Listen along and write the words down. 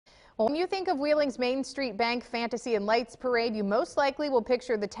When you think of Wheeling's Main Street Bank Fantasy and Lights Parade, you most likely will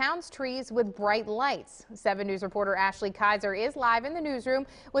picture the town's trees with bright lights. 7 News reporter Ashley Kaiser is live in the newsroom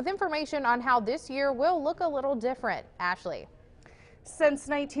with information on how this year will look a little different. Ashley. Since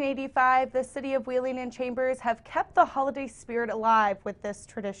 1985, the city of Wheeling and Chambers have kept the holiday spirit alive with this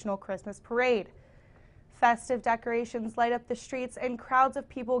traditional Christmas parade. Festive decorations light up the streets and crowds of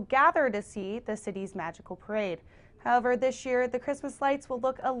people gather to see the city's magical parade. However, this year, the Christmas lights will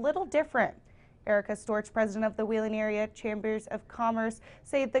look a little different. Erica Storch, president of the Wheeling Area Chambers of Commerce,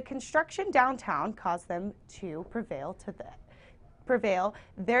 say the construction downtown caused them to prevail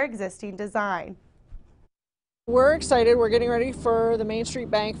their existing design. We're excited. We're getting ready for the Main Street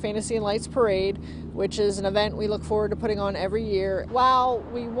Bank Fantasy and Lights Parade, which is an event we look forward to putting on every year. While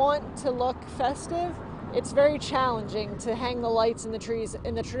we want to look festive, it's very challenging to hang the lights in the trees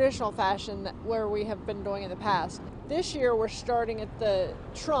in the traditional fashion where we have been doing in the past. This year we're starting at the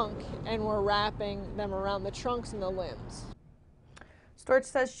trunk and we're wrapping them around the trunks and the limbs. Storch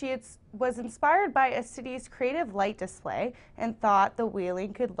says she was inspired by a city's creative light display and thought the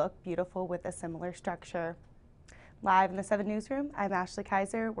Wheeling could look beautiful with a similar structure. Live in the 7 Newsroom, I'm Ashley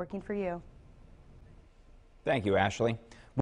Kaiser, working for you. Thank you, Ashley.